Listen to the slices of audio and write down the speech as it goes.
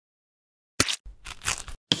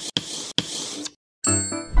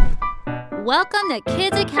Welcome to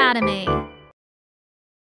Kids Academy.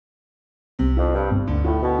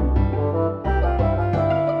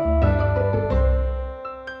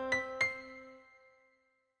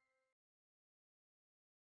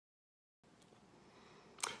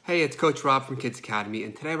 Hey, it's Coach Rob from Kids Academy,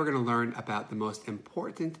 and today we're going to learn about the most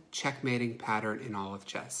important checkmating pattern in all of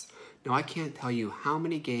chess. Now, I can't tell you how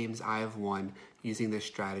many games I have won using this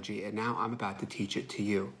strategy, and now I'm about to teach it to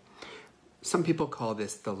you. Some people call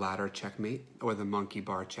this the ladder checkmate or the monkey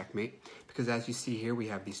bar checkmate because as you see here, we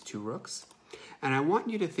have these two rooks. And I want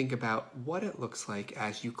you to think about what it looks like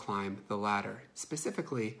as you climb the ladder,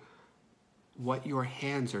 specifically what your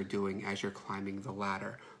hands are doing as you're climbing the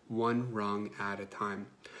ladder, one rung at a time.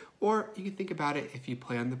 Or you can think about it if you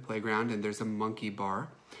play on the playground and there's a monkey bar.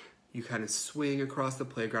 You kind of swing across the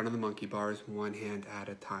playground on the monkey bars, one hand at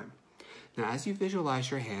a time. Now, as you visualize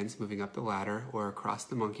your hands moving up the ladder or across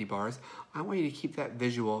the monkey bars, I want you to keep that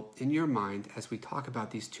visual in your mind as we talk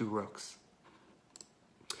about these two rooks.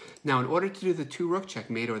 Now, in order to do the two rook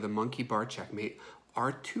checkmate or the monkey bar checkmate,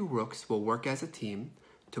 our two rooks will work as a team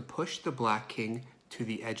to push the black king to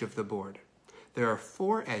the edge of the board. There are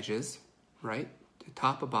four edges, right? The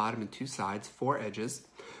top, a bottom, and two sides, four edges.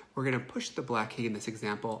 We're going to push the black king in this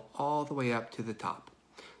example all the way up to the top.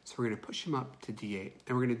 So we're going to push him up to d8.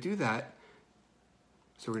 And we're going to do that.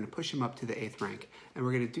 So we're going to push him up to the 8th rank. And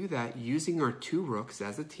we're going to do that using our two rooks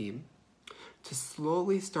as a team to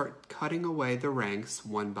slowly start cutting away the ranks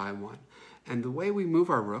one by one. And the way we move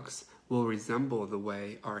our rooks will resemble the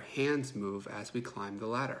way our hands move as we climb the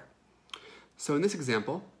ladder. So in this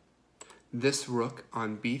example, this rook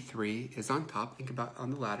on b3 is on top. Think about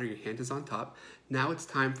on the ladder, your hand is on top. Now it's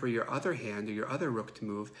time for your other hand or your other rook to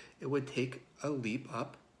move. It would take a leap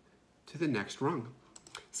up to the next rung.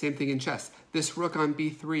 Same thing in chess. This rook on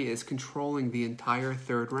b3 is controlling the entire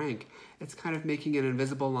 3rd rank. It's kind of making an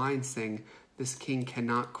invisible line saying this king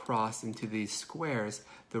cannot cross into these squares.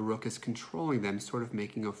 The rook is controlling them, sort of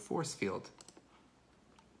making a force field.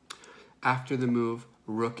 After the move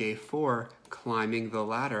rook a4, climbing the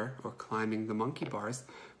ladder or climbing the monkey bars,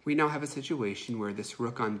 we now have a situation where this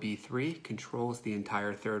rook on b3 controls the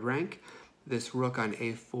entire 3rd rank. This rook on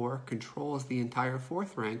a4 controls the entire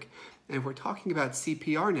 4th rank. And if we're talking about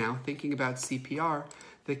CPR now, thinking about CPR,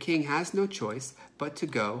 the king has no choice but to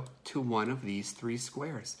go to one of these three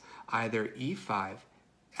squares, either e5,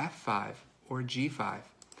 f5, or g5.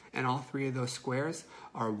 And all three of those squares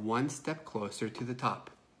are one step closer to the top.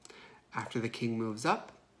 After the king moves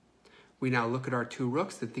up, we now look at our two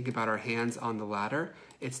rooks and think about our hands on the ladder.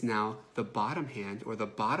 It's now the bottom hand or the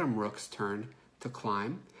bottom rook's turn to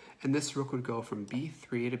climb. And this rook would go from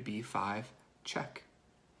b3 to b5, check.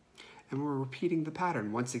 And we're repeating the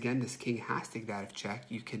pattern. Once again, this king has to get out of check.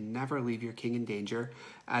 You can never leave your king in danger.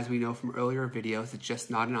 As we know from earlier videos, it's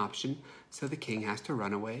just not an option, so the king has to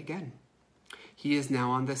run away again. He is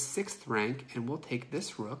now on the 6th rank, and we'll take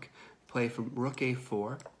this rook, play from rook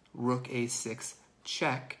a4, rook a6,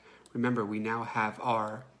 check. Remember, we now have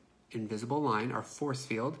our invisible line, our force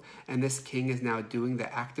field, and this king is now doing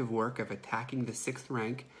the active work of attacking the 6th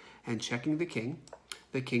rank and checking the king.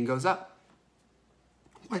 The king goes up.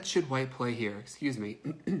 What should white play here? Excuse me.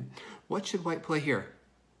 What should white play here?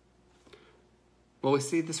 Well, we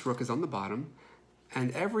see this rook is on the bottom,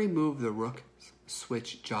 and every move the rook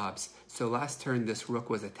switch jobs. So last turn, this rook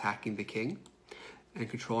was attacking the king and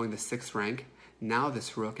controlling the 6th rank. Now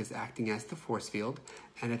this rook is acting as the force field,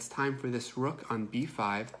 and it's time for this rook on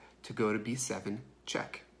b5 to go to b7,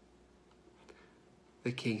 check.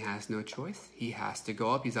 The king has no choice. He has to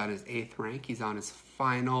go up. He's on his 8th rank. He's on his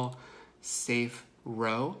final safe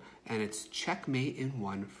row, and it's checkmate in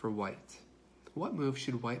 1 for white. What move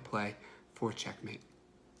should white play for checkmate?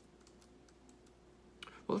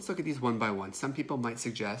 Well, let's look at these one by one. Some people might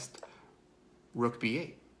suggest rook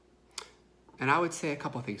b8. And I would say a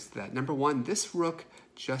couple things to that. Number one, this rook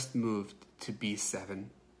just moved to b7.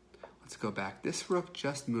 Let's go back. This rook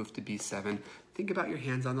just moved to b7. Think about your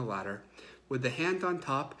hands on the ladder. Would the hand on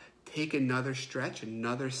top take another stretch,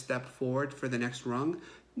 another step forward for the next rung?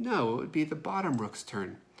 No, it would be the bottom rook's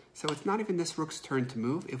turn. So it's not even this rook's turn to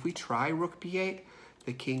move. If we try rook b8,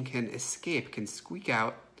 the king can escape, can squeak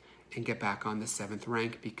out and get back on the 7th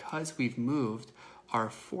rank because we've moved our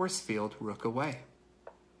force field rook away.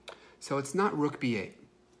 So it's not rook b8.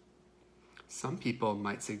 Some people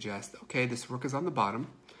might suggest, okay, this rook is on the bottom.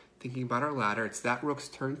 Thinking about our ladder, it's that rook's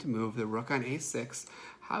turn to move, the rook on a6.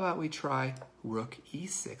 How about we try rook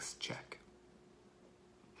e6 check?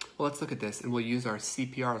 Well, let's look at this, and we'll use our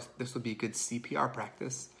CPR. This will be good CPR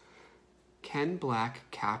practice. Can black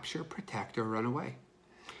capture, protect, or run away?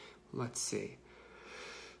 Let's see.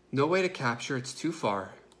 No way to capture, it's too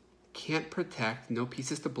far. Can't protect, no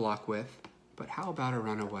pieces to block with, but how about a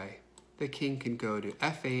runaway? The king can go to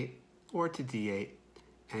f8 or to d8,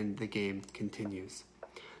 and the game continues.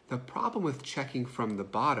 The problem with checking from the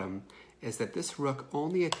bottom is that this rook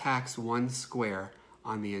only attacks one square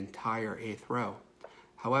on the entire 8th row.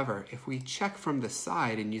 However, if we check from the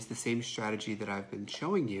side and use the same strategy that I've been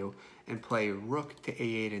showing you and play rook to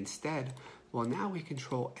a8 instead, well, now we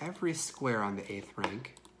control every square on the 8th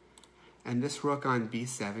rank, and this rook on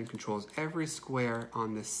b7 controls every square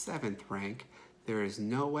on the 7th rank. There is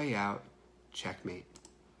no way out. Checkmate.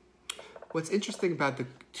 What's interesting about the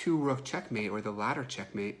two rook checkmate or the ladder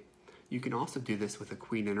checkmate, you can also do this with a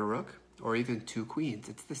queen and a rook, or even two queens.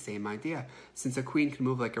 It's the same idea. Since a queen can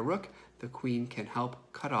move like a rook, the queen can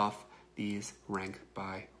help cut off these rank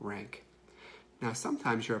by rank. Now,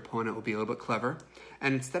 sometimes your opponent will be a little bit clever,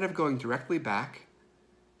 and instead of going directly back,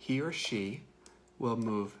 he or she will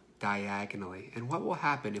move diagonally. And what will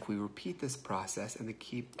happen if we repeat this process and the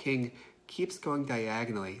king keeps going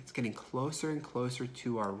diagonally? It's getting closer and closer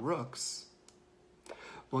to our rooks.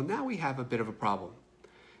 Well, now we have a bit of a problem.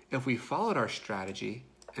 If we followed our strategy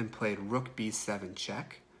and played rook b7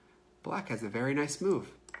 check, black has a very nice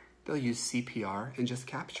move. They'll use CPR and just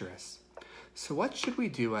capture us. So what should we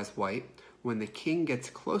do as white when the king gets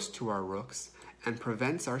close to our rooks and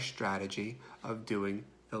prevents our strategy of doing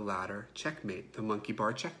the ladder checkmate, the monkey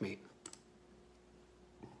bar checkmate?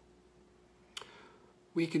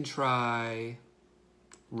 We can try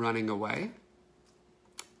running away,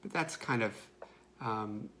 but that's kind of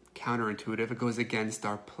counterintuitive. It goes against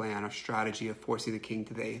our plan, our strategy of forcing the king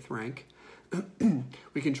to the 8th rank.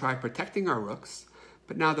 We can try protecting our rooks,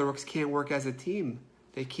 but now the rooks can't work as a team.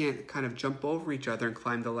 They can't kind of jump over each other and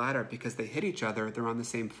climb the ladder because they hit each other. They're on the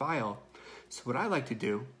same file. So what I like to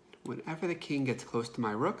do, whenever the king gets close to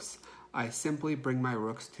my rooks, I simply bring my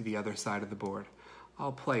rooks to the other side of the board.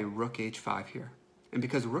 I'll play rook h5 here. And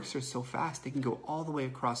because rooks are so fast, they can go all the way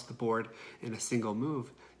across the board in a single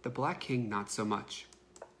move. The black king, not so much.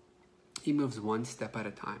 He moves one step at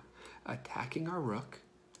a time, attacking our rook.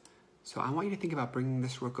 So I want you to think about bringing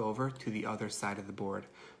this rook over to the other side of the board.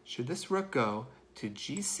 Should this rook go to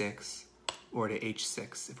g6 or to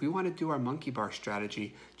h6? If we want to do our monkey bar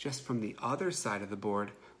strategy just from the other side of the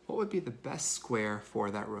board, what would be the best square for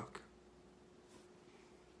that rook?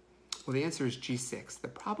 Well, the answer is g6. The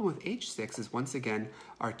problem with h6 is, once again,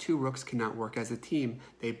 our two rooks cannot work as a team.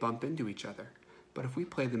 They bump into each other. But if we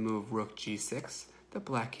play the move rook g6, the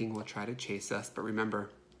black king will try to chase us. But remember,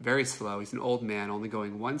 very slow. He's an old man, only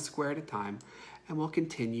going one square at a time. And we'll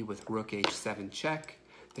continue with rook h7 check.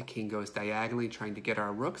 The king goes diagonally trying to get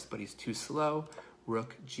our rooks, but he's too slow.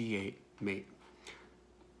 Rook g8 mate.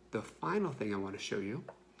 The final thing I want to show you,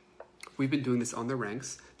 we've been doing this on the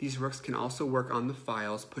ranks. These rooks can also work on the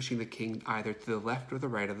files, pushing the king either to the left or the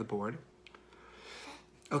right of the board.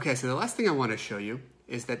 Okay, so the last thing I want to show you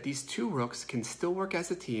is that these two rooks can still work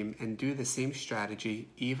as a team and do the same strategy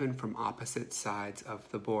even from opposite sides of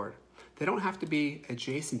the board. They don't have to be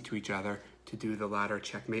adjacent to each other to do the ladder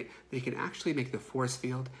checkmate. They can actually make the force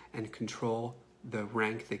field and control the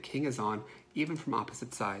rank the king is on, even from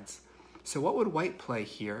opposite sides. So what would white play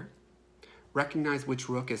here? Recognize which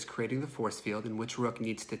rook is creating the force field and which rook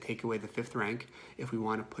needs to take away the 5th rank if we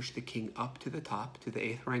want to push the king up to the top, to the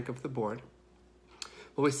 8th rank of the board.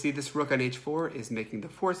 Well, we see this rook on h4 is making the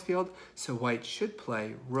force field, so white should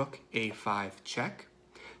play rook a5 check.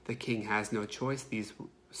 The king has no choice. These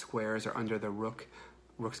squares are under the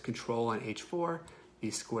rook's control on h4.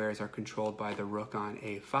 These squares are controlled by the rook on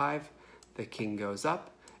a5. The king goes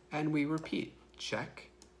up, and we repeat. Check.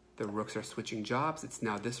 The rooks are switching jobs. It's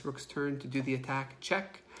now this rook's turn to do the attack.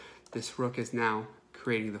 Check. This rook is now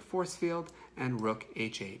creating the force field, and rook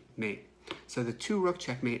h8 mate. So the two rook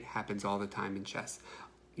checkmate happens all the time in chess.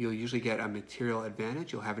 You'll usually get a material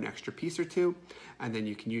advantage. You'll have an extra piece or two, and then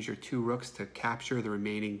you can use your two rooks to capture the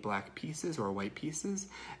remaining black pieces or white pieces,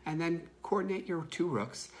 and then coordinate your two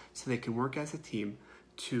rooks so they can work as a team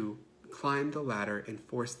to climb the ladder and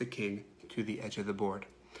force the king to the edge of the board.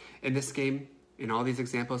 In this game, in all these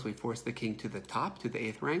examples, we force the king to the top, to the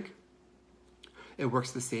 8th rank. It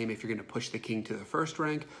works the same if you're going to push the king to the 1st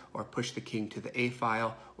rank or push the king to the A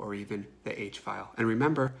file or even the H file. And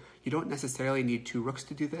remember, you don't necessarily need two rooks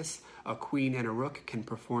to do this. A queen and a rook can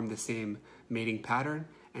perform the same mating pattern,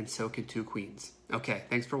 and so can two queens. Okay,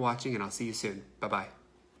 thanks for watching, and I'll see you soon. Bye-bye.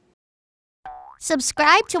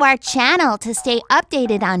 Subscribe to our channel to stay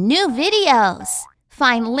updated on new videos.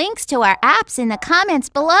 Find links to our apps in the comments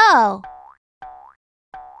below.